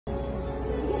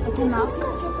Navka?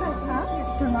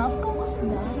 Это Navka?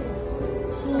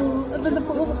 Да. Это на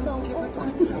погоду стало.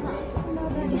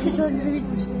 Если человек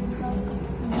заметил, что это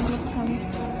Navka.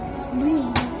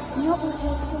 Блин, я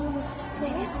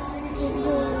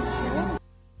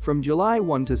From July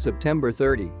 1 to September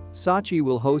 30, Sochi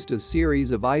will host a series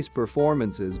of ice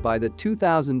performances by the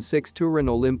 2006 Turin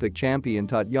Olympic champion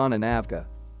Tatiana Navka.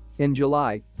 In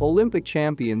July, Olympic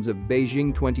champions of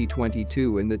Beijing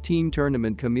 2022 in the team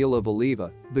tournament Kamila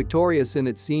Valieva, Victoria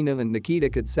Sinitsina and Nikita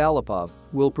Katsalapov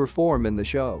will perform in the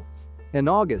show. In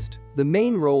August, the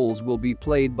main roles will be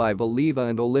played by Valieva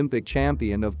and Olympic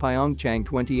champion of Pyeongchang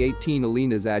 2018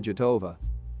 Elena Zagitova.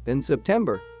 In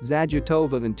September,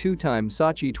 Zagitova and two-time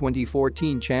Sochi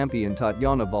 2014 champion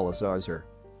Tatiana Valieva.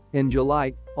 In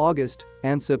July, August,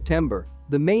 and September,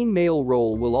 the main male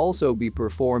role will also be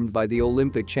performed by the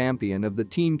Olympic champion of the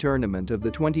team tournament of the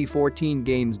 2014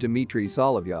 Games Dmitry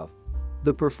Solovyov.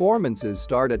 The performances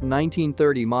start at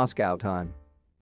 19:30 Moscow time.